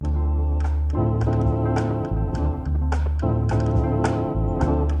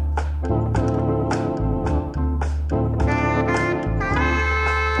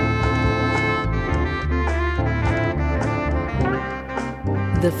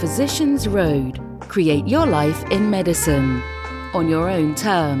The Physician's Road. Create your life in medicine on your own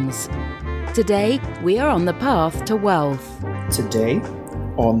terms. Today, we are on the path to wealth. Today,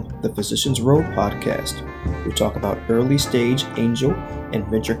 on the Physician's Road podcast, we talk about early stage angel and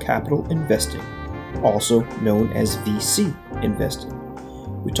venture capital investing, also known as VC investing.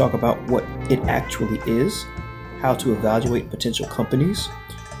 We talk about what it actually is, how to evaluate potential companies,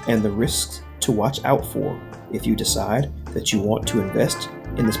 and the risks to watch out for if you decide that you want to invest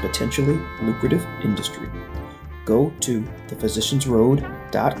in this potentially lucrative industry. Go to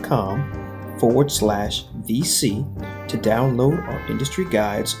thephysiciansroad.com/VC to download our industry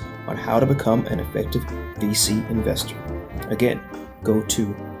guides on how to become an effective VC investor. Again, go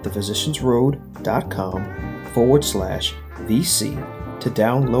to thephysiciansroad.com/VC to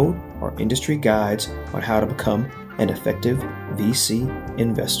download our industry guides on how to become an effective VC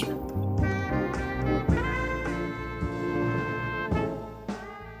investor.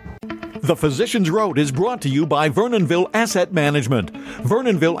 The Physician's Road is brought to you by Vernonville Asset Management.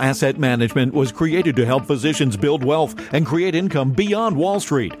 Vernonville Asset Management was created to help physicians build wealth and create income beyond Wall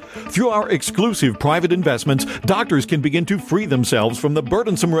Street. Through our exclusive private investments, doctors can begin to free themselves from the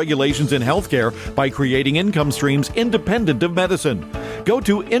burdensome regulations in healthcare by creating income streams independent of medicine. Go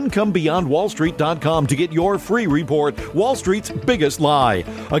to IncomeBeyondWallStreet.com to get your free report, Wall Street's Biggest Lie.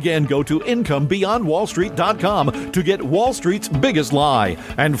 Again, go to IncomeBeyondWallStreet.com to get Wall Street's Biggest Lie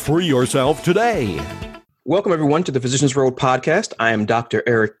and free yourself today. Welcome, everyone, to the Physician's Road podcast. I am Dr.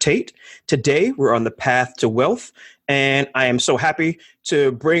 Eric Tate. Today, we're on the path to wealth, and I am so happy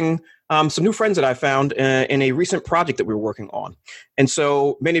to bring some new friends that I found in a recent project that we were working on. And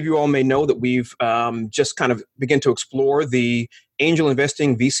so many of you all may know that we've just kind of begun to explore the angel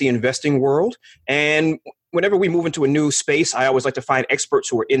investing, VC investing world. And whenever we move into a new space, I always like to find experts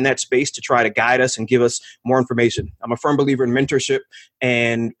who are in that space to try to guide us and give us more information. I'm a firm believer in mentorship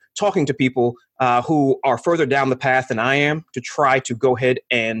and talking to people who are further down the path than I am to try to go ahead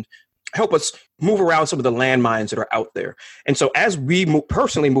and help us move around some of the landmines that are out there. And so as we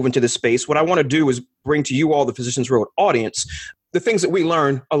personally move into this space, what I want to do is bring to you all, the Physician's Road audience, the things that we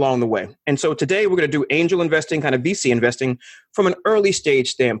learn along the way. And so today we're going to do angel investing, kind of VC investing from an early stage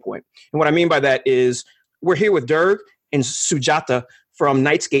standpoint. And what I mean by that is we're here with Durg and Sujata from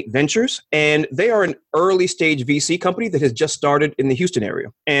Nightscape Ventures, and they are an early stage VC company that has just started in the Houston area.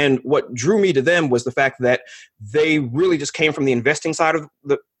 And what drew me to them was the fact that they really just came from the investing side of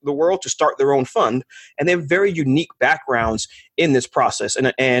the world to start their own fund, and they have very unique backgrounds in this process.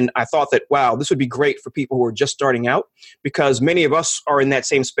 And I thought that, wow, this would be great for people who are just starting out, because many of us are in that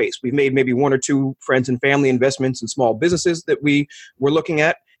same space. We've made maybe one or two friends and family investments in small businesses that we were looking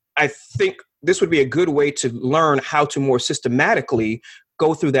at. I think this would be a good way to learn how to more systematically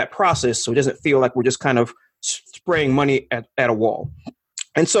go through that process so it doesn't feel like we're just kind of spraying money at a wall.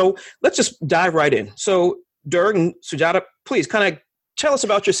 And so let's just dive right in. So Durg and Sujata, please kind of tell us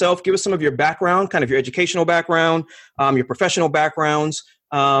about yourself. Give us some of your background, kind of your educational background, your professional backgrounds,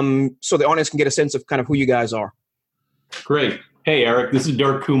 so the audience can get a sense of kind of who you guys are. Great. Hey, Eric, this is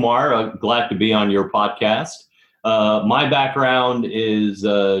Durg Kumar. Glad to be on your podcast. My background is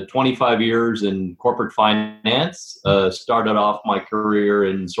 25 years in corporate finance. Started off my career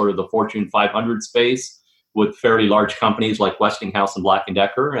in sort of the Fortune 500 space with fairly large companies like Westinghouse and Black &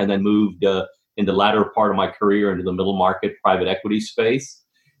 Decker, and then moved in the latter part of my career into the middle market private equity space,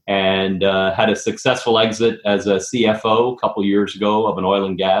 and had a successful exit as a CFO a couple years ago of an oil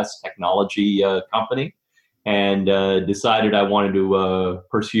and gas technology company. And decided I wanted to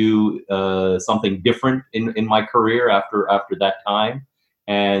pursue something different in my career after that time,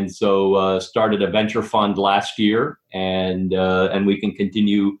 and so started a venture fund last year, and we can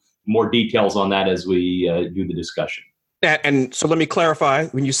continue more details on that as we do the discussion. And so let me clarify: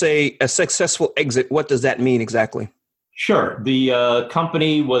 when you say a successful exit, what does that mean exactly? Sure. The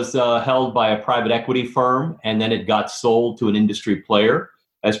company was held by a private equity firm, and then it got sold to an industry player.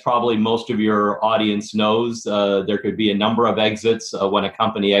 As probably most of your audience knows, there could be a number of exits. When a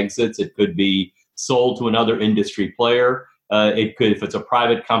company exits, it could be sold to another industry player. It could, if it's a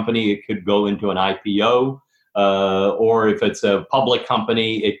private company, it could go into an IPO, or if it's a public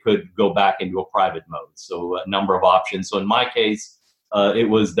company, it could go back into a private mode. So a number of options. So in my case, it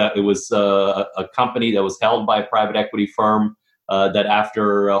was a company that was held by a private equity firm that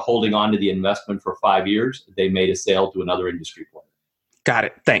after holding on to the investment for 5 years, they made a sale to another industry player. Got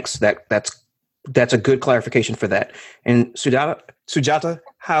it. Thanks. That's a good clarification for that. And Sujata,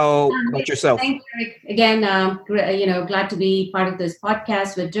 how about yourself? Thanks, Eric. Again, glad to be part of this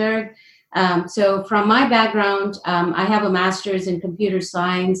podcast with Durg. So from my background, I have a master's in computer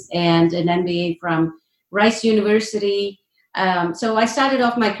science and an MBA from Rice University. So I started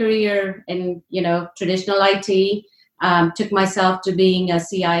off my career in, traditional IT, took myself to being a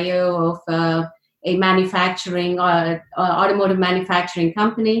CIO of a manufacturing, automotive manufacturing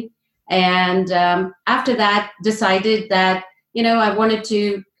company. And after that, decided that, I wanted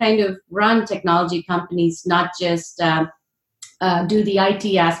to kind of run technology companies, not just do the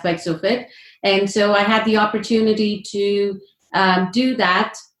IT aspects of it. And so I had the opportunity to do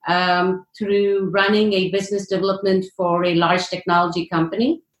that through running a business development for a large technology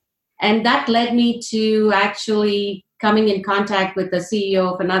company. And that led me to actually coming in contact with the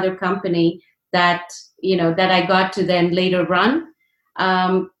CEO of another company that I got to then later run.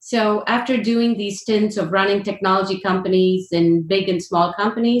 So after doing these stints of running technology companies in big and small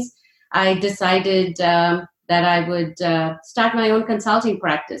companies, I decided that I would start my own consulting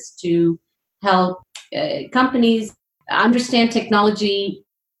practice to help companies understand technology,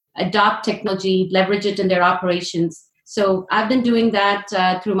 adopt technology, leverage it in their operations. So I've been doing that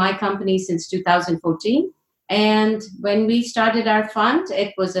through my company since 2014. And when we started our fund,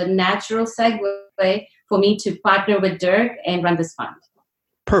 it was a natural segue for me to partner with Dirk and run this fund.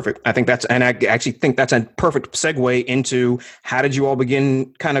 Perfect. I actually think that's a perfect segue into how did you all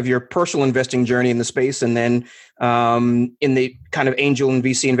begin kind of your personal investing journey in the space, and then in the kind of angel and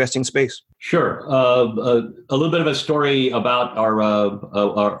VC investing space? Sure. A little bit of a story about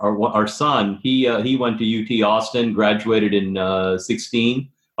our son. He went to UT Austin, graduated in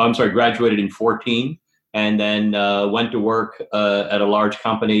 14, and then went to work at a large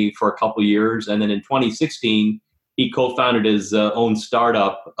company for a couple years, and then in 2016. He co-founded his own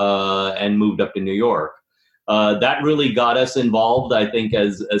startup and moved up to New York. That really got us involved, I think,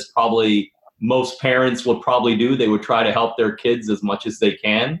 as probably most parents would probably do. They would try to help their kids as much as they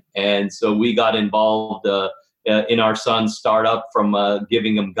can. And so we got involved in our son's startup, from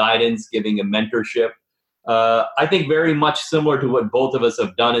giving him guidance, giving him mentorship. I think very much similar to what both of us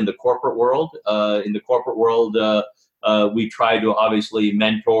have done in the corporate world. In the corporate world, we try to obviously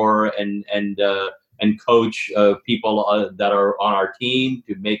mentor and coach people that are on our team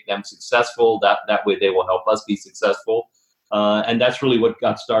to make them successful. That way they will help us be successful. And that's really what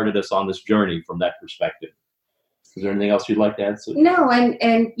got started us on this journey from that perspective. Is there anything else you'd like to add, Sue? No,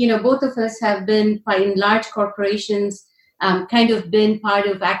 and both of us have been in large corporations, kind of been part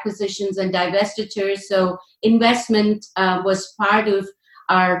of acquisitions and divestitures. So investment was part of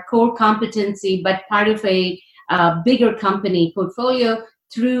our core competency, but part of a bigger company portfolio.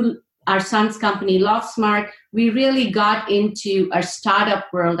 Through our son's company, LoftSmart, we really got into our startup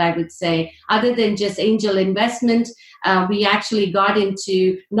world, I would say. Other than just angel investment, we actually got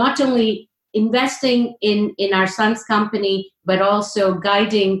into not only investing in our son's company, but also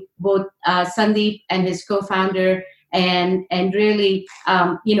guiding both Sandeep and his co-founder and really,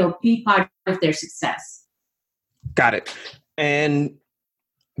 be part of their success. Got it. And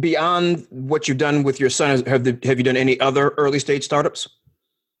beyond what you've done with your son, have you done any other early stage startups?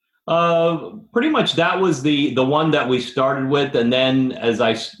 Pretty much that was the one that we started with, and then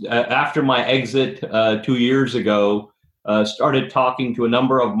after my exit 2 years ago, started talking to a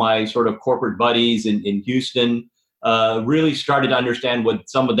number of my sort of corporate buddies in Houston. Really started to understand what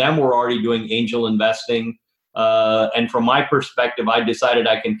some of them were already doing angel investing, and from my perspective, I decided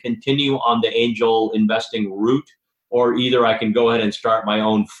I can continue on the angel investing route, or either I can go ahead and start my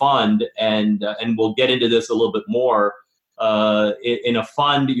own fund, and we'll get into this a little bit more. In a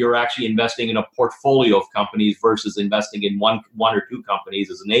fund, you're actually investing in a portfolio of companies versus investing in one or two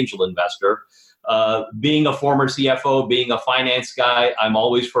companies as an angel investor. Being a former CFO, being a finance guy, I'm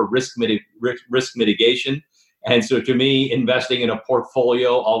always for risk mitigation. And so to me, investing in a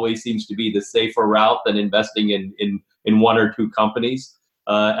portfolio always seems to be the safer route than investing in one or two companies.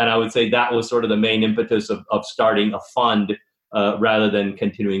 And I would say that was sort of the main impetus of starting a fund rather than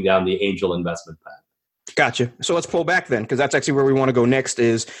continuing down the angel investment path. Gotcha. So let's pull back then, because that's actually where we want to go next.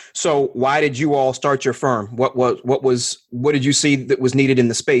 So why did you all start your firm? What did you see that was needed in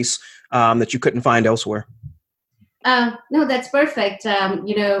the space that you couldn't find elsewhere? No, that's perfect.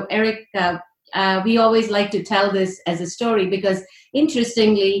 Eric, we always like to tell this as a story because,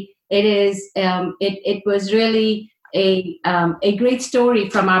 interestingly, it was really a great story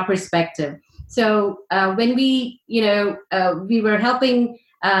from our perspective. So when we were helping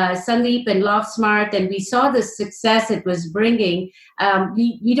Sandeep and LoftSmart, and we saw the success it was bringing.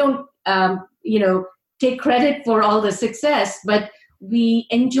 We don't, take credit for all the success, but we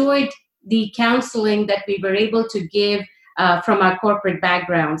enjoyed the counseling that we were able to give from our corporate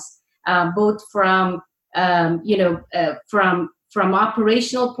backgrounds, both from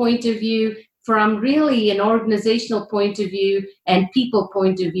operational point of view, from really an organizational point of view and people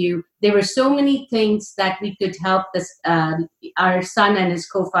point of view. there were so many things that we could help our son and his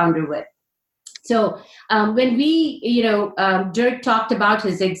co-founder with. So when Dirk talked about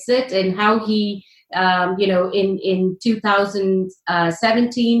his exit and how he, in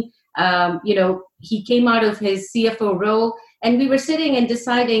 2017, he came out of his CFO role, and we were sitting and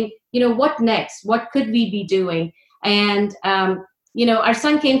deciding, what next? What could we be doing? And, our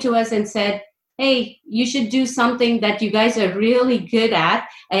son came to us and said, hey, you should do something that you guys are really good at.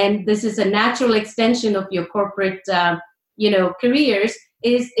 And this is a natural extension of your corporate, careers.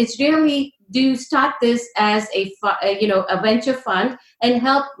 It's really do start this as a venture fund and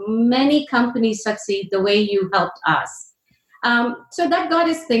help many companies succeed the way you helped us. So that got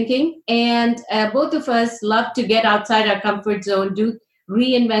us thinking, and both of us love to get outside our comfort zone,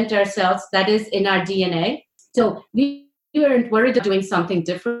 reinvent ourselves. That is in our DNA. So we weren't worried of doing something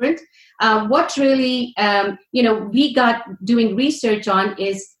different. What really, we got doing research on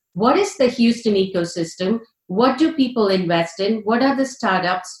is what is the Houston ecosystem? What do people invest in? What are the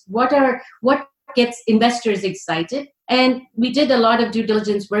startups? What gets investors excited? And we did a lot of due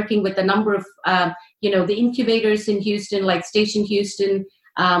diligence working with a number of, the incubators in Houston, like Station Houston.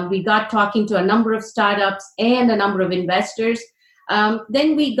 We got talking to a number of startups and a number of investors.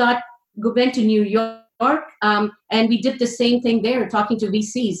 Then we went to New York, and we did the same thing there, talking to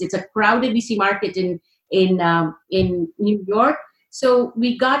VCs. It's a crowded VC market in New York. So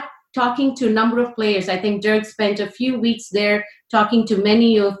we got talking to a number of players. I think Dirk spent a few weeks there talking to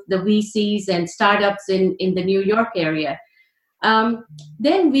many of the VCs and startups in the New York area.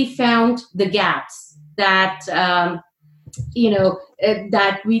 Then we found the gaps that, that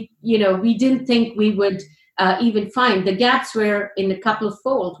we didn't think we would even find. The gaps were in a couple of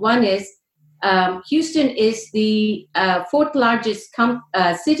fold. One is Houston is the fourth largest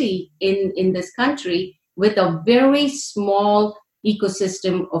city in this country with a very small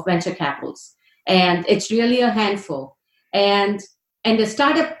ecosystem of venture capitals, and it's really a handful. And the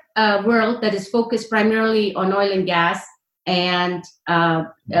startup world that is focused primarily on oil and gas and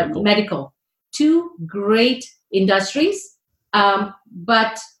medical, two great industries,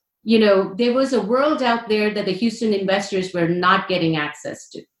 but there was a world out there that the Houston investors were not getting access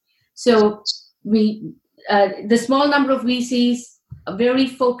to. So the small number of VCs, very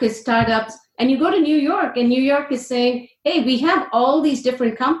focused startups, and you go to New York, and New York is saying, hey, we have all these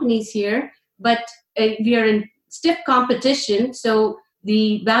different companies here, but we are in stiff competition, so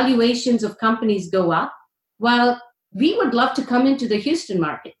the valuations of companies go up. Well, we would love to come into the Houston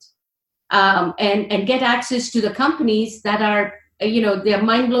market and get access to the companies that are, they're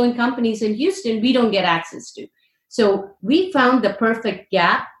mind-blowing companies in Houston we don't get access to. So we found the perfect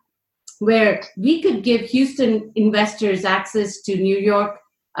gap where we could give Houston investors access to New York,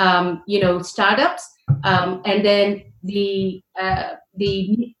 startups, and then the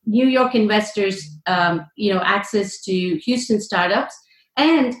New York investors, access to Houston startups,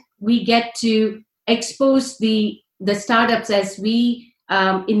 and we get to expose the startups as we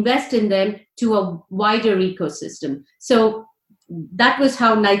invest in them to a wider ecosystem. So that was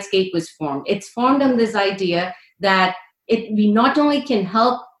how Knightscape was formed. It's formed on this idea that we not only can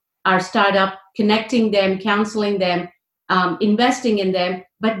help our startup, connecting them, counseling them, investing in them,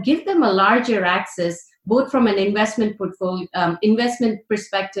 but give them a larger access, both from an investment portfolio, investment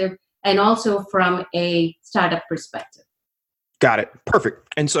perspective, and also from a startup perspective. Got it. Perfect.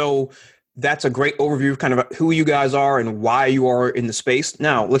 And so that's a great overview of kind of who you guys are and why you are in the space.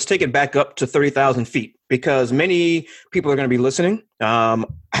 Now, let's take it back up to 30,000 feet, because many people are going to be listening,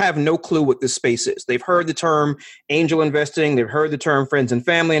 have no clue what this space is. They've heard the term angel investing. They've heard the term friends and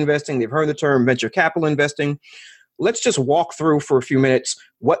family investing. They've heard the term venture capital investing. Let's just walk through for a few minutes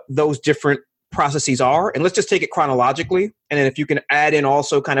what those different processes are, and let's just take it chronologically. And then if you can add in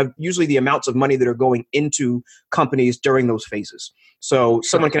also kind of usually the amounts of money that are going into companies during those phases, so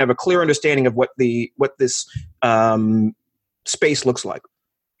someone can have a clear understanding of what this space looks like.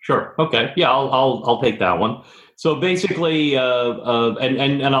 Sure. Okay. Yeah, I'll take that one. So basically,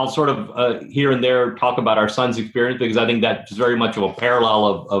 and I'll sort of here and there talk about our son's experience, because I think that's very much of a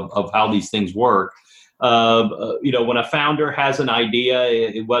parallel of how these things work. When a founder has an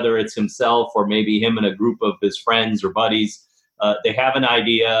idea, whether it's himself or maybe him and a group of his friends or buddies, they have an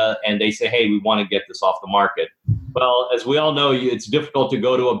idea and they say, hey, we want to get this off the market. Well, as we all know, it's difficult to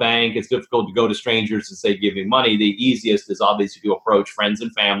go to a bank. It's difficult to go to strangers and say, give me money. The easiest is obviously to approach friends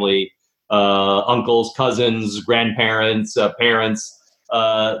and family, uncles, cousins, grandparents, parents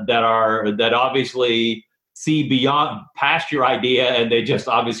that obviously see past your idea, and they just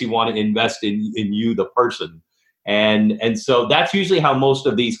obviously want to invest in you, the person. And so that's usually how most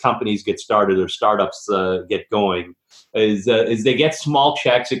of these companies get started, or startups get going, is they get small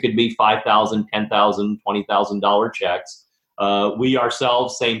checks. It could be $5,000, $10,000, $20,000 checks. We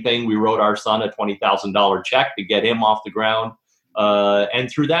ourselves, same thing. We wrote our son a $20,000 check to get him off the ground. And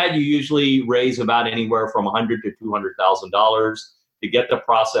through that, you usually raise about anywhere from $100,000 to $200,000 to get the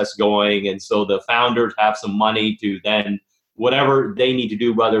process going. And so the founders have some money to then, whatever they need to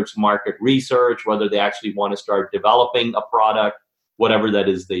do, whether it's market research, whether they actually want to start developing a product, whatever that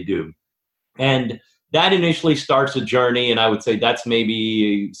is they do. And that initially starts a journey. And I would say that's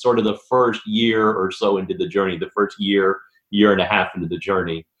maybe sort of the first year or so into the journey, the first year and a half into the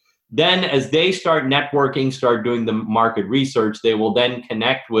journey. Then as they start networking, start doing the market research, they will then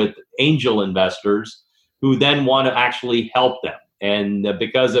connect with angel investors who then want to actually help them. And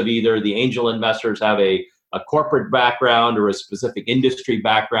because of either the angel investors have a corporate background or a specific industry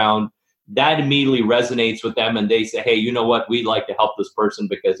background, that immediately resonates with them. And they say, hey, you know what? We'd like to help this person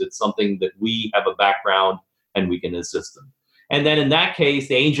because it's something that we have a background and we can assist them. And then in that case,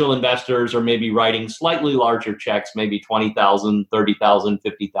 the angel investors are maybe writing slightly larger checks, maybe $20,000, $30,000,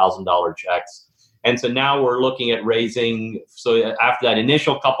 $50,000 checks. And so now we're looking at raising, so after that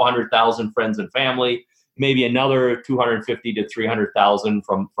initial couple 100,000 friends and family, maybe another 250 to 300,000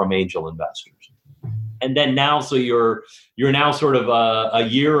 from angel investors. And then now, so you're now sort of a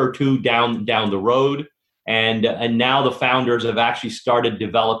year or two down the road, and now the founders have actually started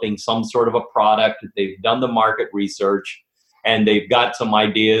developing some sort of a product. They've done the market research, and they've got some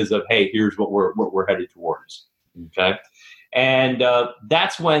ideas of, hey, here's what we're headed towards. Okay, and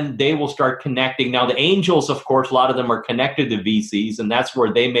that's when they will start connecting. Now, the angels, of course, a lot of them are connected to VCs, and that's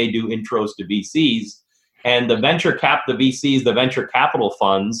where they may do intros to VCs. And the venture capital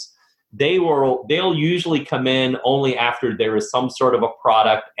funds, they'll usually come in only after there is some sort of a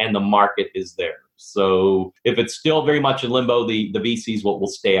product and the market is there. So if it's still very much in limbo, the VCs will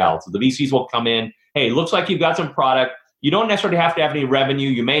stay out. So the VCs will come in, hey, looks like you've got some product. You don't necessarily have to have any revenue.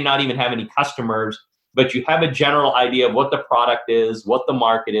 You may not even have any customers, but you have a general idea of what the product is, what the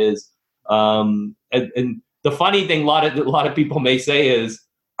market is. And the funny thing a lot of people may say is,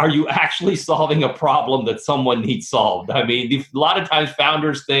 are you actually solving a problem that someone needs solved? I mean, a lot of times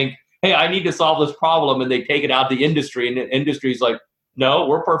founders think, hey, I need to solve this problem, and they take it out of the industry, and the industry's like, no,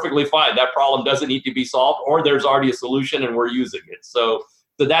 we're perfectly fine. That problem doesn't need to be solved, or there's already a solution and we're using it. So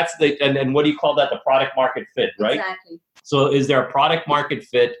that's and what do you call that? The product market fit, right? Exactly. So is there a product market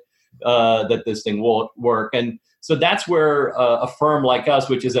fit that this thing will work? And so that's where a firm like us,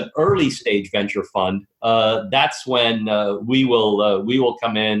 which is an early stage venture fund, that's when we will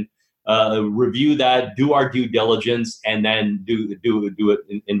come in, review that, do our due diligence, and then do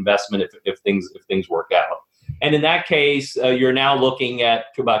an investment if things work out. And in that case, you're now looking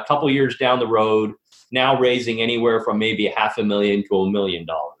at to about a couple years down the road, now raising anywhere from maybe $500,000 to $1 million.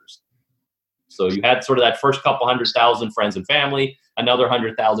 So you had sort of that first couple 100,000 friends and family, another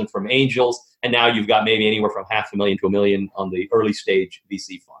 100,000 from angels, and now you've got maybe anywhere from $500,000 to $1 million on the early stage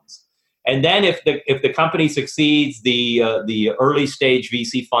VC funds. And then if the company succeeds, the early stage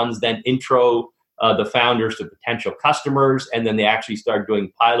VC funds then intro the founders to potential customers, and then they actually start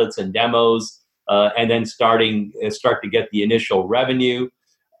doing pilots and demos, and then start to get the initial revenue.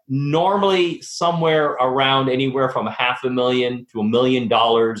 Normally, somewhere around anywhere from $500,000 to $1 million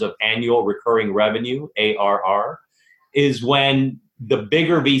of annual recurring revenue (ARR) is when the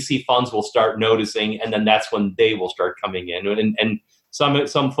bigger VC funds will start noticing, and then that's when they will start coming in. And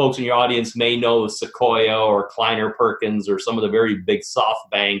some folks in your audience may know Sequoia or Kleiner Perkins or some of the very big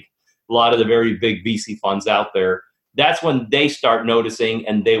SoftBank, a lot of the very big VC funds out there. That's when they start noticing,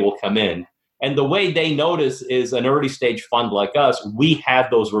 and they will come in. And the way they notice is an early stage fund like us, we have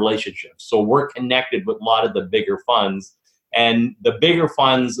those relationships. So we're connected with a lot of the bigger funds, and the bigger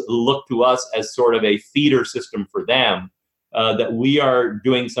funds look to us as sort of a feeder system for them, that we are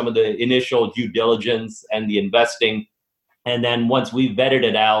doing some of the initial due diligence and the investing. And then once we've vetted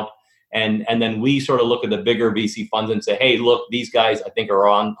it out, and then we sort of look at the bigger VC funds and say, hey, look, these guys I think are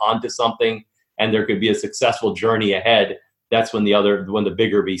onto something, and there could be a successful journey ahead. That's when the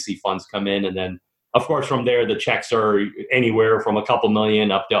bigger VC funds come in. And then, of course, from there, the checks are anywhere from a couple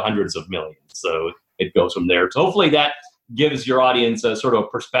million up to hundreds of millions. So it goes from there. So hopefully that gives your audience a sort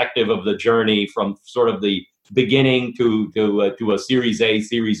of perspective of the journey from sort of the beginning to a Series A,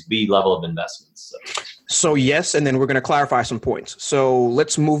 Series B level of investments. So yes, and then we're going to clarify some points. So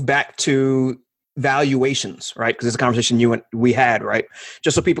let's move back to valuations, right? Because it's a conversation you and we had, right?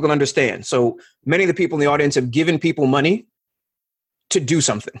 Just so people can understand. So many of the people in the audience have given people money to do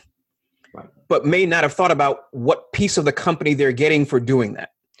something, right, but may not have thought about what piece of the company they're getting for doing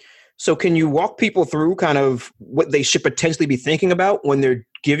that. So can you walk people through kind of what they should potentially be thinking about when they're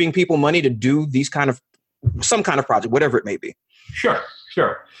giving people money to do these some kind of project, whatever it may be? Sure.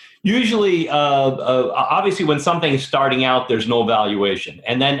 Usually, obviously, when something is starting out, there's no valuation.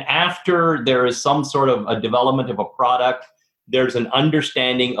 And then after there is some sort of a development of a product, there's an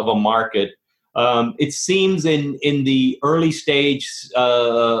understanding of a market. It seems in the early stage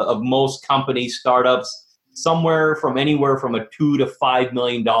of most companies, startups, anywhere from a $2 to $5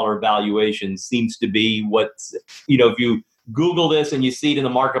 million valuation seems to be what's, if you Google this and you see it in the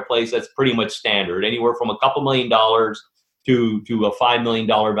marketplace, that's pretty much standard, anywhere from a couple $1 million to a $5 million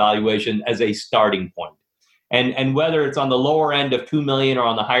valuation as a starting point. And whether it's on the lower end of 2 million or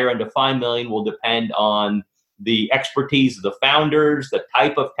on the higher end of 5 million will depend on the expertise of the founders, the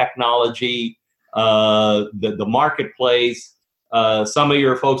type of technology, the marketplace. Some of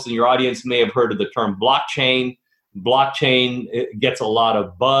your folks in your audience may have heard of the term blockchain. Blockchain gets a lot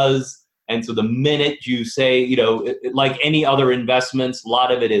of buzz. And so the minute you say, like any other investments, a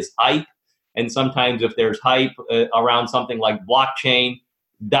lot of it is hype. And sometimes if there's hype around something like blockchain,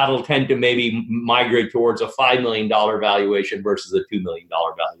 that'll tend to maybe migrate towards a $5 million valuation versus a $2 million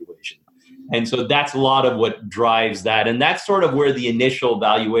valuation. And so that's a lot of what drives that. And that's sort of where the initial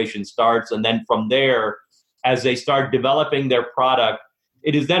valuation starts. And then from there, as they start developing their product,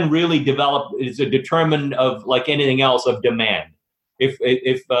 it is then really developed. It's a determined of, like anything else, of demand. If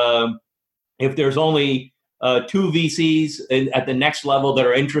there's only 2 VCs at the next level that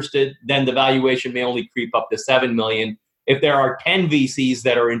are interested, then the valuation may only creep up to 7 million. If there are 10 VCs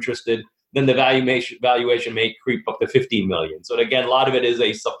that are interested, then the valuation may creep up to 15 million. So again, a lot of it is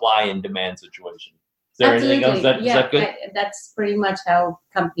a supply and demand situation. Is there anything else? Is that good? That's pretty much how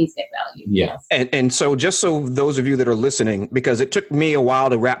companies get valued. Yeah. And so just so those of you that are listening, because it took me a while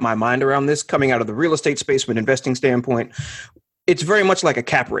to wrap my mind around this, coming out of the real estate space from an investing standpoint, it's very much like a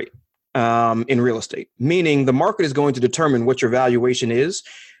cap rate in real estate, meaning the market is going to determine what your valuation is.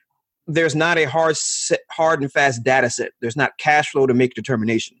 There's not a hard and fast data set. There's not cash flow to make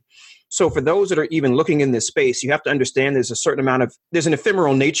determination. So for those that are even looking in this space, you have to understand there's an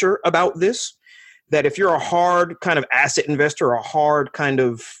ephemeral nature about this, that if you're a hard kind of asset investor or a hard kind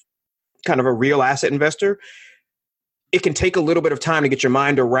of a real asset investor, it can take a little bit of time to get your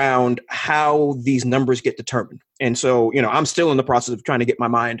mind around how these numbers get determined. And so, I'm still in the process of trying to get my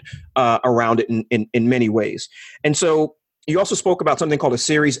mind around it in many ways. And so you also spoke about something called a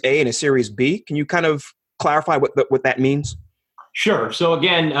Series A and a Series B. Can you kind of clarify what that means? Sure. So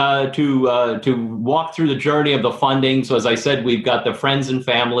again, to walk through the journey of the funding. So as I said, we've got the friends and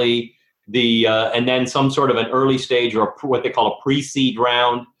family, and then some sort of an early stage or what they call a pre-seed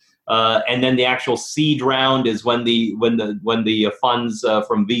round, and then the actual seed round is when the funds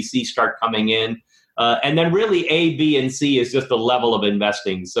from VC start coming in, and then really A, B, and C is just the level of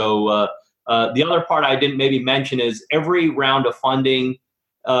investing. So the other part I didn't maybe mention is every round of funding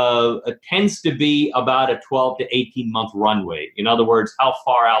tends to be about a 12 to 18 month runway. In other words, how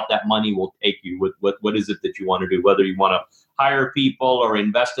far out that money will take you with what is it that you want to do, whether you want to hire people or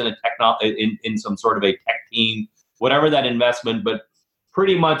invest in in some sort of a tech team, whatever that investment. But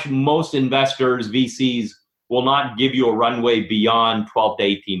pretty much most investors, VCs, will not give you a runway beyond 12 to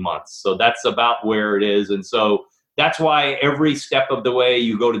 18 months. So that's about where it is. And so that's why every step of the way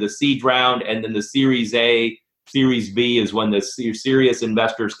you go to the seed round, and then the Series A, Series B is when the serious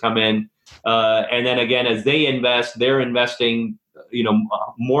investors come in. And then again, as they invest, they're investing,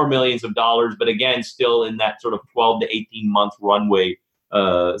 more millions of dollars, but again, still in that sort of 12 to 18 month runway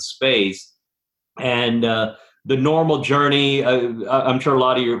space. And the normal journey, I'm sure a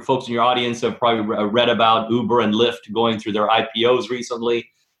lot of your folks in your audience have probably read about Uber and Lyft going through their IPOs recently.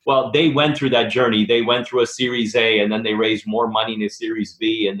 Well, they went through that journey. They went through a Series A, and then they raised more money in a Series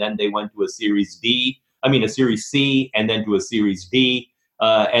B, and then they went to a Series C, and then to a Series D,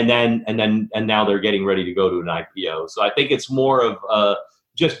 and now they're getting ready to go to an IPO. So I think it's more of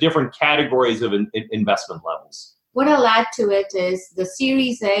just different categories of investment levels. What I'll add to it is the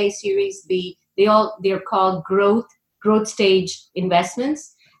Series A, Series B, they're called growth stage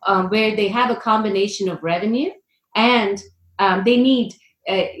investments, where they have a combination of revenue, and they need,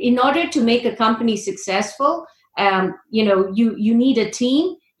 in order to make a company successful, you need a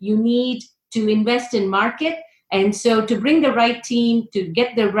team, you need to invest in market. And so to bring the right team, to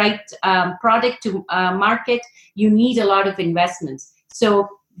get the right product to market, you need a lot of investments. So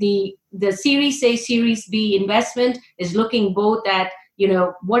the Series A, Series B investment is looking both at,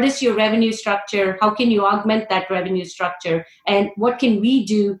 what is your revenue structure? How can you augment that revenue structure? And what can we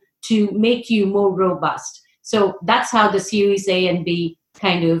do to make you more robust? So that's how the Series A and B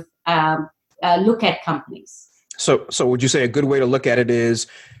kind of look at companies. So would you say a good way to look at it is,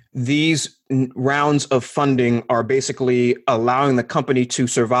 these rounds of funding are basically allowing the company to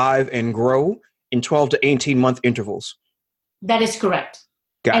survive and grow in 12 to 18-month intervals. That is correct.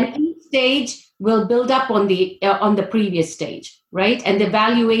 Got and each stage will build up on the previous stage, right? And the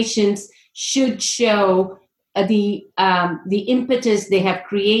valuations should show the impetus they have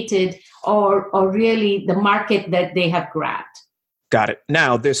created or really the market that they have grabbed. Got it.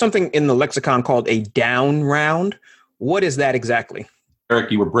 Now, there's something in the lexicon called a down round. What is that exactly?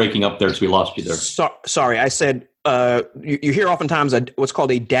 Eric, you were breaking up there, so we lost you there. Sorry, I said you hear oftentimes what's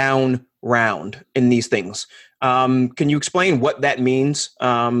called a down round in these things. Can you explain what that means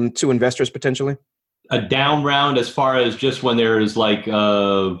to investors potentially? A down round, as far as just when there is like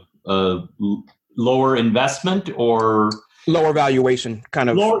lower investment or lower valuation, kind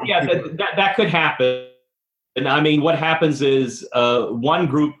of. Lower, yeah, that could happen. And I mean, what happens is one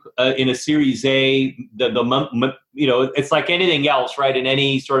group in a Series A, it's like anything else, right? In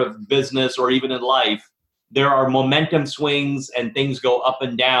any sort of business or even in life, there are momentum swings and things go up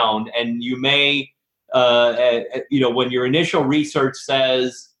and down. And you may, when your initial research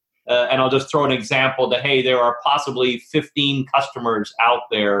says, and I'll just throw an example that, hey, there are possibly 15 customers out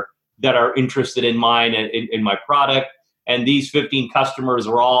there that are interested in mine and in my product. And these 15 customers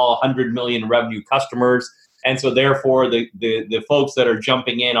are all 100 million revenue customers. And so therefore, the folks that are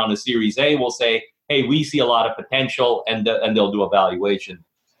jumping in on a Series A will say, hey, we see a lot of potential, and they'll do a valuation.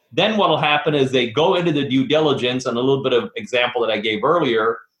 Then what will happen is they go into the due diligence, and a little bit of example that I gave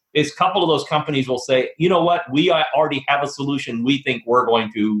earlier is a couple of those companies will say, you know what, we already have a solution. We think we're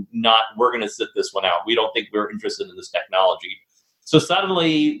going to sit this one out. We don't think we're interested in this technology. So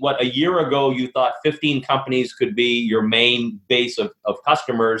suddenly, a year ago you thought 15 companies could be your main base of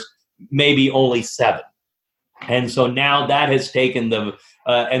customers, maybe only 7. And so now that has taken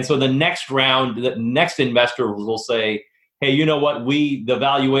and so the next round, the next investor will say, hey, you know what, the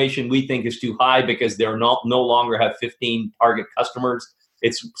valuation we think is too high because they're no longer have 15 target customers.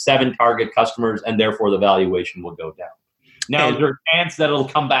 It's 7 target customers, and therefore the valuation will go down. Now, is there a chance that it'll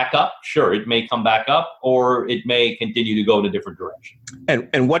come back up? Sure, it may come back up, or it may continue to go in a different direction.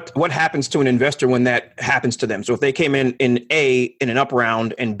 And what happens to an investor when that happens to them? So if they came in A in an up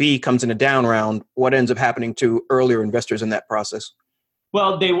round and B comes in a down round, what ends up happening to earlier investors in that process?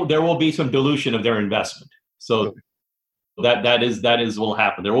 Well, there will be some dilution of their investment. So that is will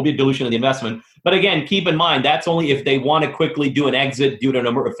happen. There will be a dilution of the investment. But again, keep in mind, that's only if they want to quickly do an exit due to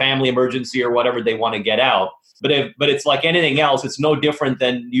a family emergency or whatever they want to get out. But it's like anything else. It's no different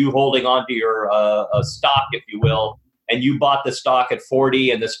than you holding on to your stock, if you will, and you bought the stock at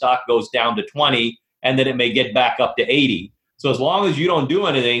 40 and the stock goes down to 20, and then it may get back up to 80. So as long as you don't do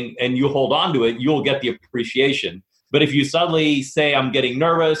anything and you hold on to it, you'll get the appreciation. But if you suddenly say, I'm getting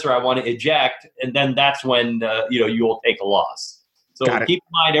nervous or I want to eject, and then that's when you will take a loss. So keep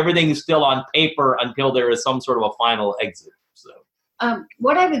in mind, everything is still on paper until there is some sort of a final exit. So.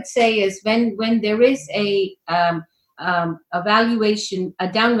 What I would say is when there is a valuation,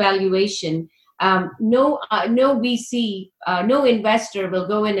 a down valuation, no VC, no investor will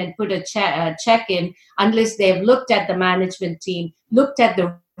go in and put a check in unless they've looked at the management team, looked at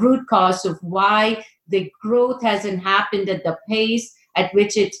the root cause of why the growth hasn't happened at the pace at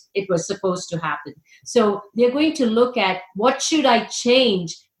which it was supposed to happen. So they're going to look at what should I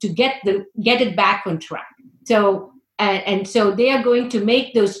change to get it back on track. So and so they are going to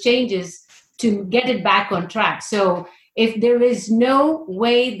make those changes to get it back on track. So if there is no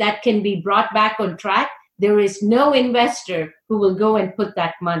way that can be brought back on track, there is no investor who will go and put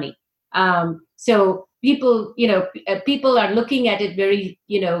that money. So people are looking at it very,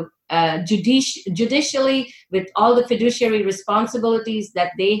 judicially with all the fiduciary responsibilities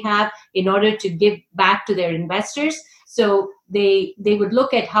that they have in order to give back to their investors. So they would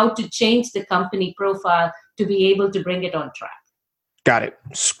look at how to change the company profile to be able to bring it on track. Got it.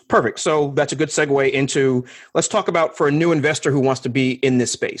 Perfect. So that's a good segue into, let's talk about for a new investor who wants to be in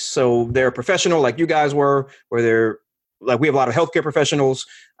this space. So they're a professional like you guys were, or they're like, we have a lot of healthcare professionals.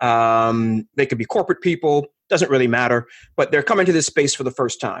 They could be corporate people, doesn't really matter, but they're coming to this space for the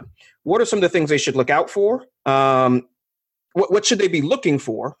first time. What are some of the things they should look out for? What should they be looking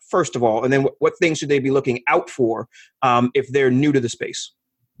for, first of all? And then what things should they be looking out for if they're new to the space?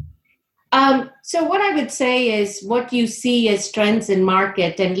 So what I would say is what you see as trends in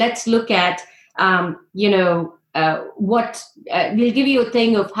market, and let's look at, we'll give you a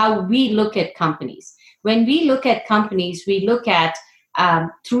thing of how we look at companies. When we look at companies, we look at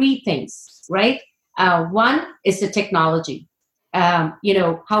 3 things, right? One is the technology.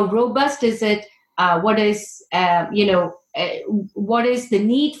 How robust is it? what is what is the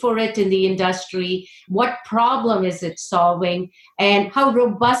need for it in the industry, what problem is it solving, and how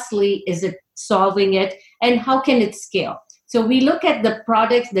robustly is it solving it, and how can it scale. So we look at the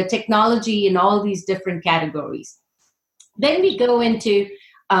products, the technology in all these different categories. Then we go into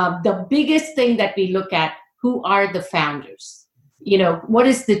the biggest thing that we look at: who are the founders? What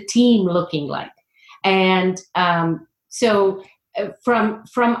is the team looking like? And so from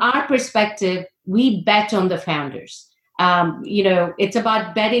our perspective, we bet on the founders. It's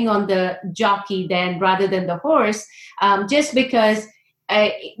about betting on the jockey then rather than the horse, just because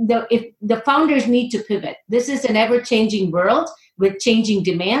if the founders need to pivot. This is an ever-changing world with changing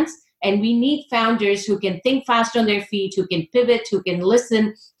demands, and we need founders who can think fast on their feet, who can pivot, who can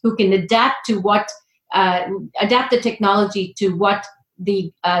listen, who can adapt to adapt the technology to what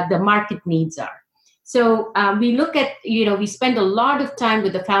the market needs are. So we look at, we spend a lot of time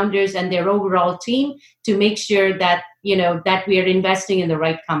with the founders and their overall team to make sure that, that we are investing in the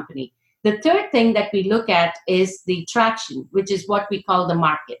right company. The third thing that we look at is the traction, which is what we call the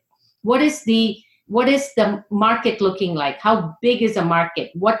market. What is the market looking like? How big is the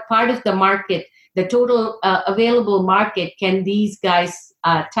market? What part of the market, the total available market, can these guys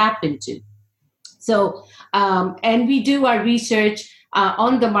tap into? So, and we do our research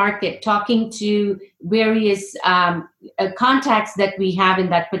on the market, talking to various contacts that we have in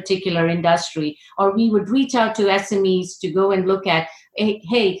that particular industry, or we would reach out to SMEs to go and look at,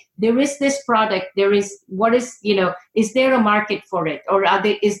 hey, there is this product, is there a market for it? Or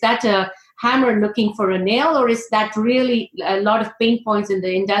is that a hammer looking for a nail, or is that really a lot of pain points in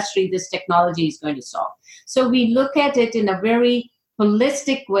the industry this technology is going to solve? So we look at it in a very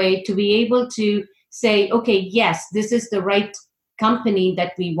holistic way to be able to say, okay, yes, this is the right company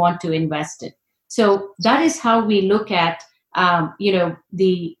that we want to invest in. So that is how we look at, our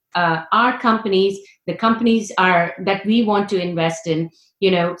companies, the companies that we want to invest in.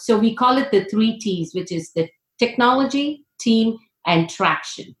 So we call it the 3 T's, which is the technology, team, and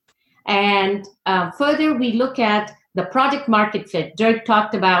traction. And further, we look at the product market fit. Dirk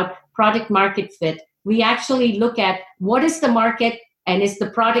talked about product market fit. We actually look at what is the market, and is the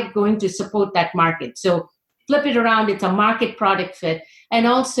product going to support that market? So flip it around, it's a market product fit, and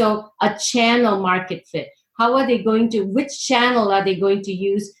also a channel market fit. Which channel are they going to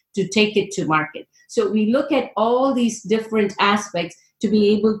use to take it to market? So we look at all these different aspects to be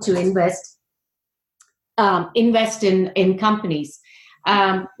able to invest in companies.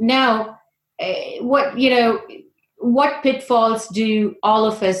 Now, what pitfalls do all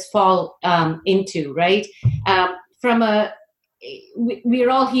of us fall into, right? We're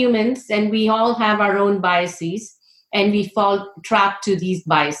all humans, and we all have our own biases, and we fall trapped to these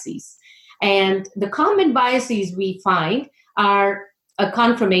biases. And the common biases we find are a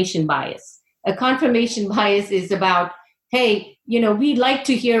confirmation bias. A confirmation bias is about, hey, we like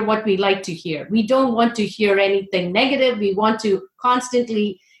to hear what we like to hear. We don't want to hear anything negative. We want to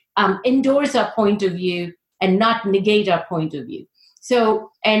constantly endorse our point of view and not negate our point of view.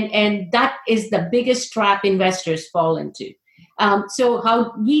 So, and that is the biggest trap investors fall into. So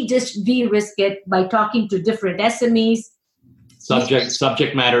how we just de-risk it by talking to different SMEs.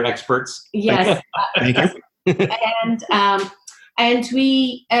 Subject matter experts. Yes. Thank you. And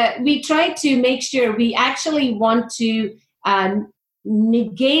we try to make sure we actually want to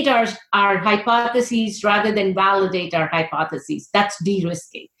negate our hypotheses rather than validate our hypotheses. That's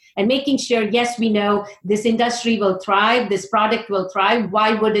de-risking. And making sure, yes, we know this industry will thrive, this product will thrive.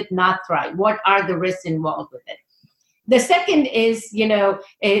 Why would it not thrive? What are the risks involved with it? The second is,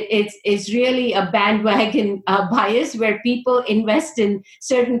 it's really a bandwagon bias where people invest in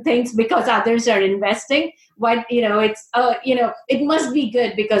certain things because others are investing. It must be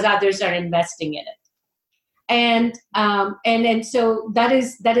good because others are investing in it. And so that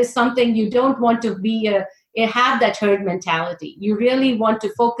is something you don't want to have that herd mentality. You really want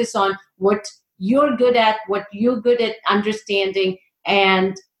to focus on what you're good at, what you're good at understanding,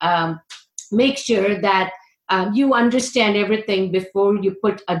 and make sure that you understand everything before you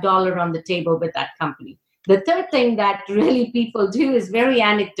put $1 on the table with that company. The third thing that really people do is very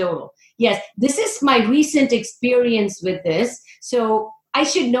anecdotal. Yes, this is my recent experience with this, so I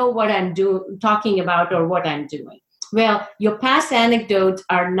should know what I'm talking about or what I'm doing. Well, your past anecdotes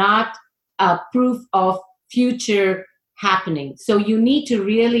are not proof of future happening. So you need to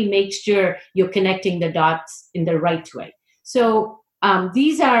really make sure you're connecting the dots in the right way. So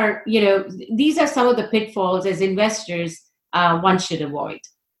these are some of the pitfalls as investors one should avoid.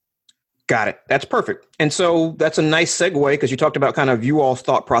 Got it. That's perfect. And so that's a nice segue because you talked about kind of you all's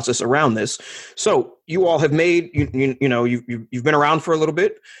thought process around this. So you all have made, you've been around for a little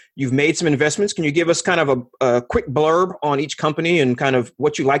bit. You've made some investments. Can you give us kind of a quick blurb on each company and kind of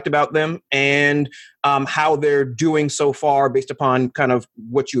what you liked about them and how they're doing so far based upon kind of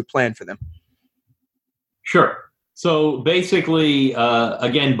what you had planned for them? Sure. So basically,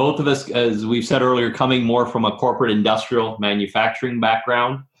 again, both of us, as we've said earlier, coming more from a corporate industrial manufacturing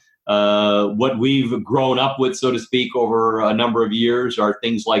background. What we've grown up with, so to speak, over a number of years are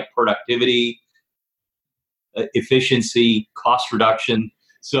things like productivity, efficiency, cost reduction.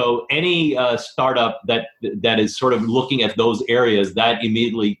 So any startup that is sort of looking at those areas, that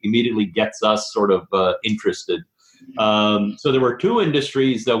immediately gets us sort of interested. So there were two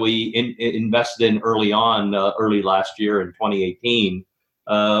industries that we invested in early last year in 2018.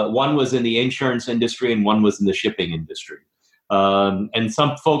 One was in the insurance industry and one was in the shipping industry. And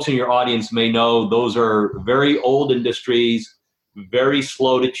some folks in your audience may know those are very old industries, very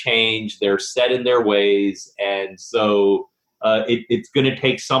slow to change. They're set in their ways. And so it's going to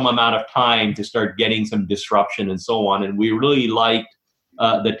take some amount of time to start getting some disruption and so on. And we really liked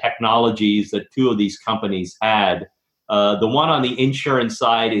the technologies that two of these companies had. The one on the insurance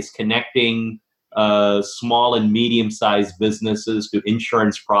side is connecting small and medium-sized businesses to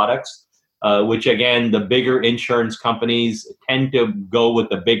insurance products. Which again, the bigger insurance companies tend to go with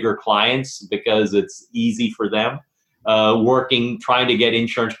the bigger clients because it's easy for them. Trying to get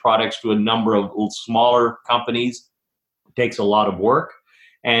insurance products to a number of smaller companies takes a lot of work.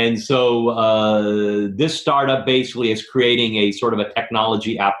 And so this startup basically is creating a sort of a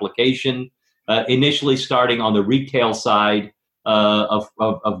technology application, initially starting on the retail side of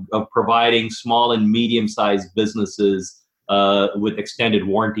providing small and medium-sized businesses with extended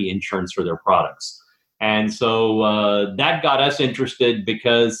warranty insurance for their products. And so that got us interested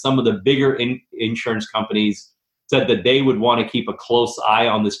because some of the bigger insurance companies said that they would want to keep a close eye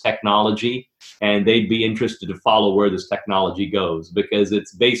on this technology and they'd be interested to follow where this technology goes because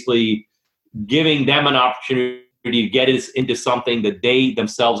it's basically giving them an opportunity to get us into something that they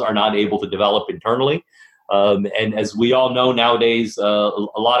themselves are not able to develop internally. And as we all know nowadays, a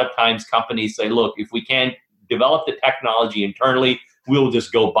lot of times companies say, look, if we can't develop the technology internally, we'll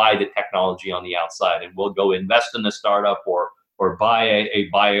just go buy the technology on the outside and we'll go invest in a startup or buy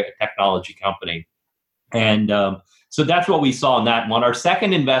a technology company. And so that's what we saw in that one. Our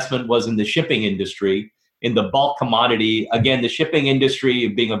second investment was in the shipping industry, in the bulk commodity. Again, the shipping industry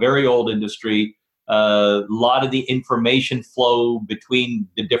being a very old industry, a lot of the information flow between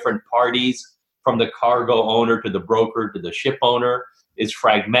the different parties, from the cargo owner to the broker to the ship owner, is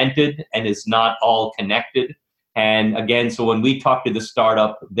fragmented and is not all connected. And again, so when we talked to the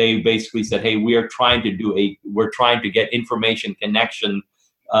startup, they basically said, hey, we're trying to get information connection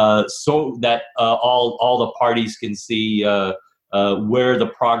so that all the parties can see where the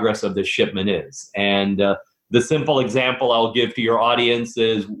progress of the shipment is. And the simple example I'll give to your audience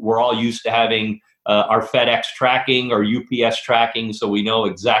is we're all used to having our FedEx tracking or UPS tracking, so we know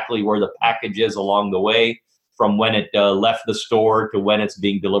exactly where the package is along the way, from when it left the store to when it's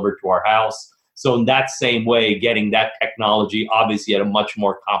being delivered to our house. So in that same way, getting that technology, obviously at a much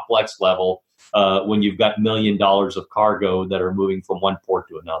more complex level, when you've got $1 million of cargo that are moving from one port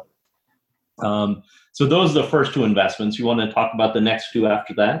to another. So those are the first two investments. You want to talk about the next two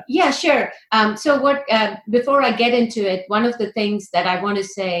after that? Yeah, sure. Before I get into it, one of the things that I want to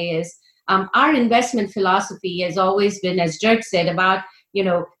say is our investment philosophy has always been, as Dirk said, about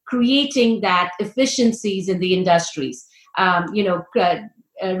creating that efficiencies in the industries.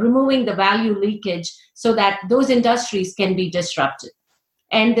 Removing the value leakage so that those industries can be disrupted.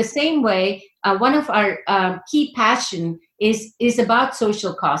 And the same way, one of our key passion is about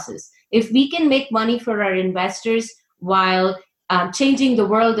social causes. If we can make money for our investors while changing the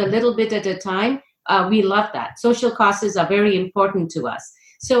world a little bit at a time, we love that. Social causes are very important to us.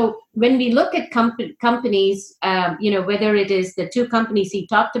 So when we look at companies, whether it is the two companies he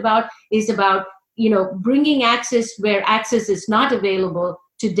talked about, is about bringing access where access is not available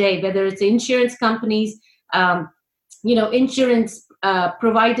today, whether it's insurance companies, insurance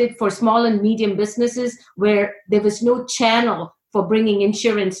provided for small and medium businesses where there was no channel for bringing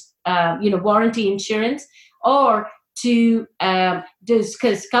insurance, warranty insurance, or to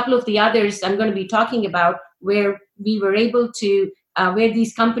because a couple of the others I'm going to be talking about where we were able to, where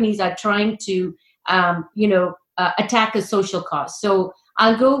these companies are trying to, attack a social cause. So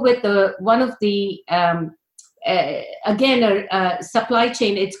I'll go with one of the supply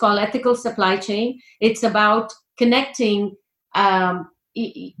chain. It's called ethical supply chain. It's about connecting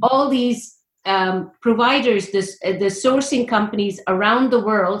all these providers, the sourcing companies around the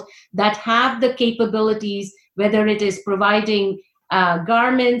world that have the capabilities, whether it is providing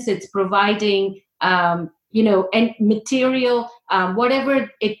garments, it's providing and material, whatever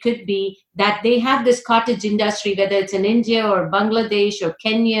it could be, that they have this cottage industry, whether it's in India or Bangladesh or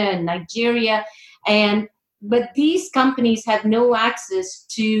Kenya and Nigeria, but these companies have no access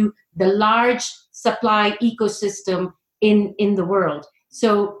to the large supply ecosystem in the world.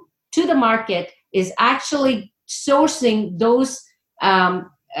 So to the market is actually sourcing those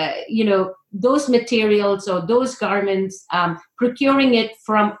those materials or those garments, procuring it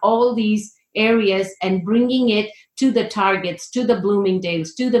from all these areas and bringing it to the Targets, to the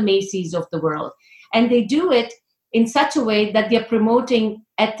Bloomingdale's, to the Macy's of the world. And they do it in such a way that they're promoting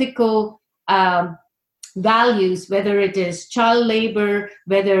ethical values, whether it is child labor,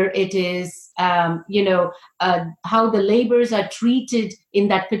 whether it is, how the laborers are treated in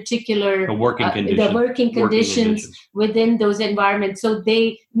that particular the working conditions within those environments. So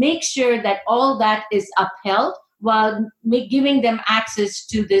they make sure that all that is upheld while giving them access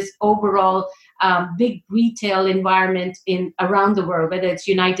to this overall big retail environment around the world, whether it's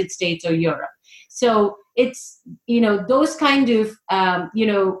United States or Europe. So it's, those kind of,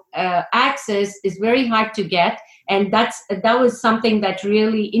 access is very hard to get. And that was something that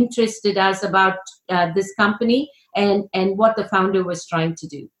really interested us about this company and what the founder was trying to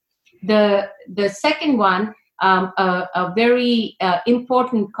do. The second one, a very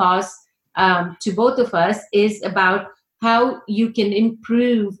important cause to both of us, is about how you can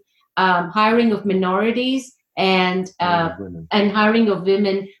improve hiring of minorities and hiring of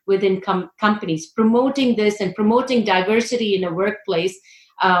women within companies. Promoting this and promoting diversity in a workplace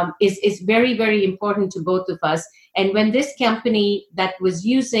is very, very important to both of us. And when this company that was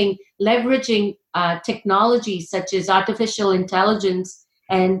leveraging technology such as artificial intelligence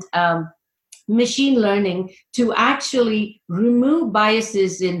and machine learning to actually remove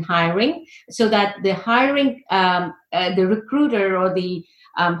biases in hiring, so that the hiring, the recruiter or the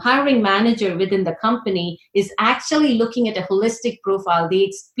hiring manager within the company is actually looking at a holistic profile, the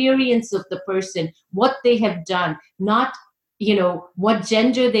experience of the person, what they have done, not what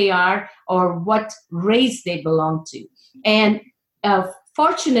gender they are or what race they belong to. And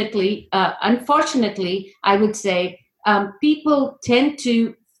unfortunately, I would say people tend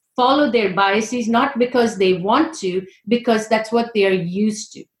to follow their biases, not because they want to, because that's what they're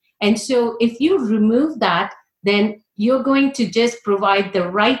used to. And so if you remove that, then you're going to just provide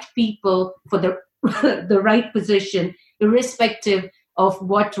the right people for the right position, irrespective of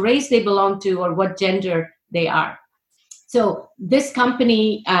what race they belong to or what gender they are. So this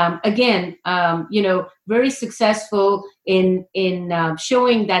company, again, very successful in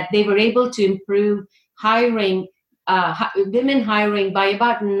showing that they were able to improve hiring, women hiring by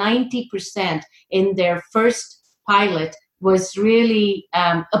about 90% in their first pilot, was really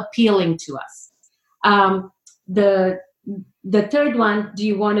appealing to us. The third one,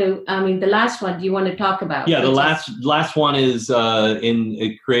 the last one, do you want to talk about? Yeah, the last one is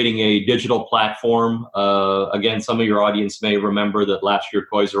in creating a digital platform. Again, some of your audience may remember that last year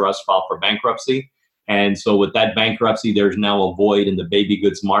Toys R Us filed for bankruptcy. And so with that bankruptcy, there's now a void in the baby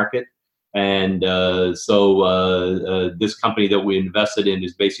goods market. And so this company that we invested in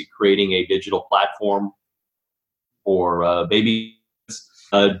is basically creating a digital platform for baby goods,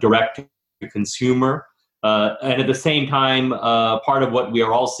 direct to consumer. And at the same time, part of what we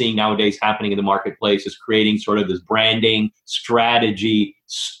are all seeing nowadays happening in the marketplace is creating sort of this branding strategy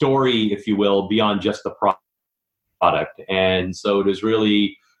story, if you will, beyond just the product. And so it is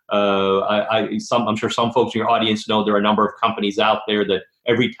really, I'm sure some folks in your audience know there are a number of companies out there that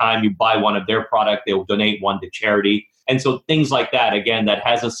every time you buy one of their product, they will donate one to charity. And so things like that, again, that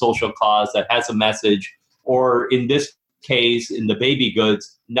has a social cause, that has a message, or in this case, in the baby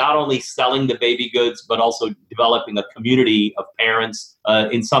goods, not only selling the baby goods, but also developing a community of parents.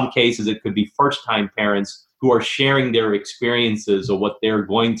 In some cases, it could be first-time parents who are sharing their experiences of what they're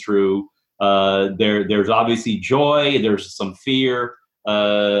going through. There's obviously joy, there's some fear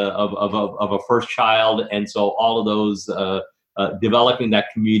of a first child, and so all of those developing that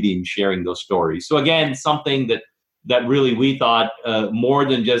community and sharing those stories. So again, something that really we thought more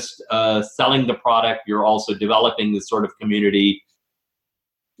than just selling the product, you're also developing this sort of community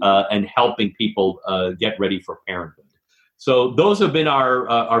and helping people get ready for parenthood. So those have been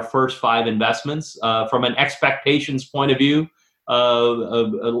our first 5 investments. From an expectations point of view,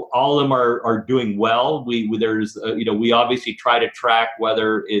 all of them are doing well. We obviously try to track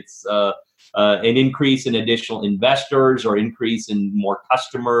whether it's an increase in additional investors or increase in more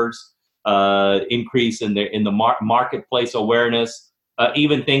customers. Increase in the marketplace awareness.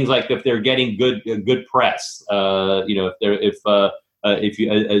 even things like if they're getting good press, if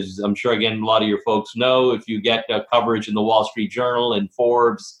you, as I'm sure again a lot of your folks know, if you get coverage in the Wall Street Journal and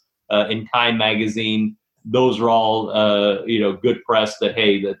Forbes, in Time magazine, those are all good press that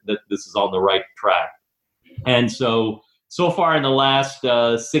hey that this is on the right track. And so far in the last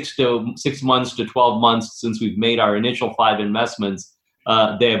 6 months to 12 months since we've made our initial 5 investments,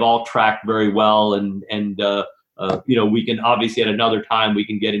 they have all tracked very well, and we can obviously at another time we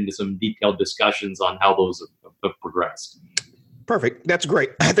can get into some detailed discussions on how those have progressed. Perfect. That's great.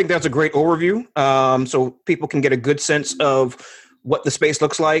 I think that's a great overview, so people can get a good sense of what the space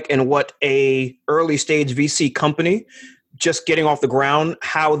looks like and what a early stage VC company just getting off the ground,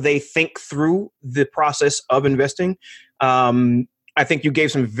 how they think through the process of investing. I think you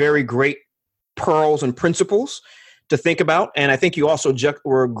gave some very great pearls and principles to think about. And I think you also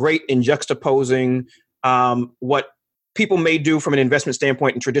were great in juxtaposing what people may do from an investment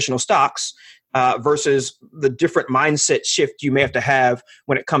standpoint in traditional stocks versus the different mindset shift you may have to have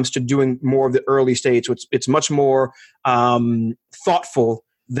when it comes to doing more of the early stage. So it's much more thoughtful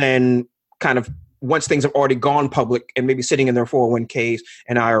than kind of once things have already gone public and maybe sitting in their 401ks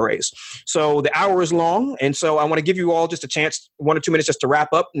and IRAs. So the hour is long. And so I want to give you all just a chance, 1 or 2 minutes just to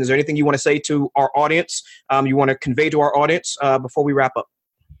wrap up. And is there anything you want to say to our audience, you want to convey to our audience before we wrap up?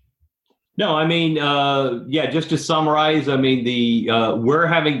 No, I mean, just to summarize, I mean, we're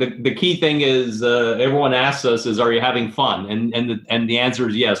having the key thing is everyone asks us is, are you having fun? And the answer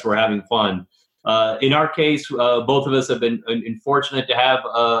is yes, we're having fun. In our case, both of us have been fortunate to have,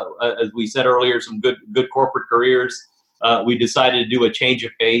 as we said earlier, some good corporate careers. We decided to do a change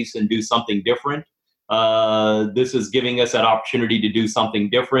of pace and do something different. This is giving us that opportunity to do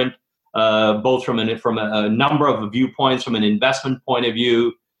something different, both from a number of viewpoints, from an investment point of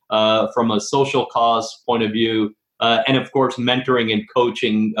view, from a social cause point of view, and of course, mentoring and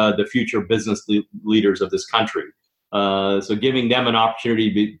coaching the future business leaders of this country. So giving them an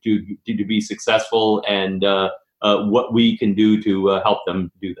opportunity to be successful and what we can do to help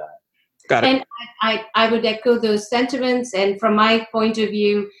them do that. Got it. And I would echo those sentiments. And from my point of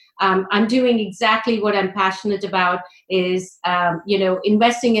view, I'm doing exactly what I'm passionate about is,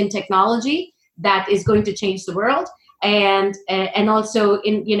 investing in technology that is going to change the world. And also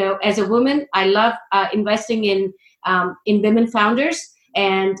as a woman, I love investing in women founders.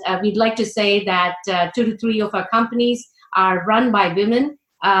 And we'd like to say that 2 to 3 of our companies are run by women.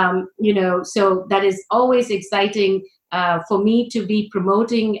 So that is always exciting for me to be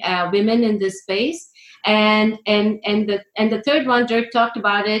promoting women in this space. And the third one, Dirk talked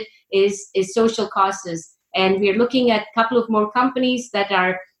about it, is social causes. And we're looking at a couple of more companies that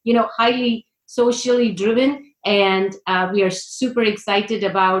are highly socially driven. And we are super excited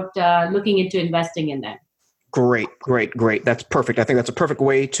about looking into investing in them. Great. That's perfect. I think that's a perfect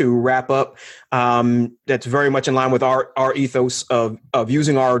way to wrap up. That's very much in line with our ethos of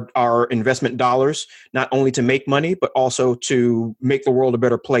using our investment dollars, not only to make money, but also to make the world a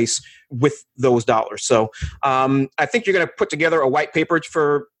better place with those dollars. So I think you're going to put together a white paper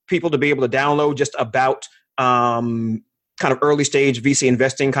for people to be able to download just about kind of early stage VC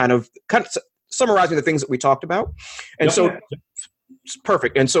investing, kind of summarizing the things that we talked about. And so it's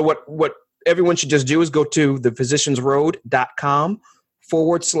perfect. And so what everyone should just do is go to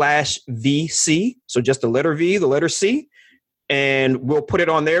thephysiciansroad.com/VC. So just the letter V, the letter C, and we'll put it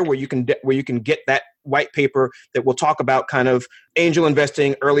on there where you can get that white paper that will talk about kind of angel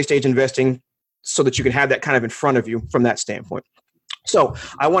investing, early stage investing, so that you can have that kind of in front of you from that standpoint. So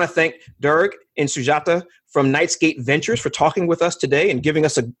I want to thank Dirk and Sujata from Knightsgate Ventures for talking with us today and giving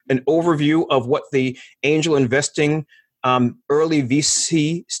us an overview of what the angel investing early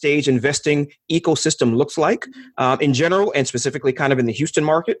VC stage investing ecosystem looks like in general and specifically kind of in the Houston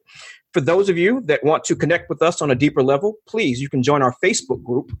market. For those of you that want to connect with us on a deeper level, please, you can join our Facebook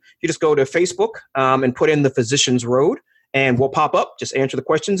group. You just go to Facebook and put in The Physicians Road and we'll pop up. Just answer the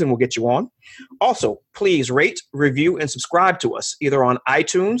questions and we'll get you on. Also, please rate, review, and subscribe to us either on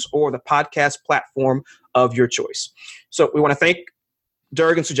iTunes or the podcast platform of your choice. So we want to thank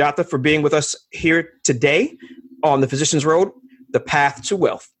Dirk and Sujata for being with us here today on The Physicians Road, the path to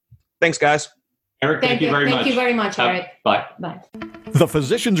wealth. Thanks, guys. Eric, thank you very much. Thank you very much, Eric. Bye. Bye. The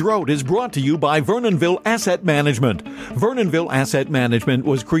Physicians Road is brought to you by Vernonville Asset Management. Vernonville Asset Management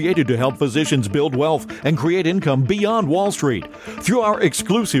was created to help physicians build wealth and create income beyond Wall Street. Through our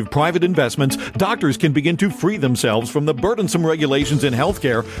exclusive private investments, doctors can begin to free themselves from the burdensome regulations in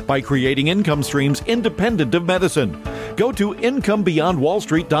healthcare by creating income streams independent of medicine. Go to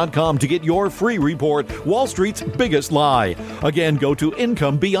IncomeBeyondWallStreet.com to get your free report, Wall Street's Biggest Lie. Again, go to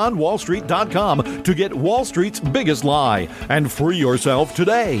IncomeBeyondWallStreet.com to get Wall Street's Biggest Lie and free yourself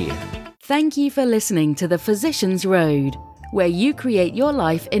today. Thank you for listening to The Physician's Road, where you create your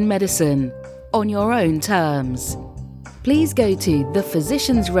life in medicine on your own terms. Please go to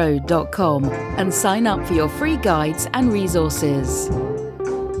thephysiciansroad.com and sign up for your free guides and resources.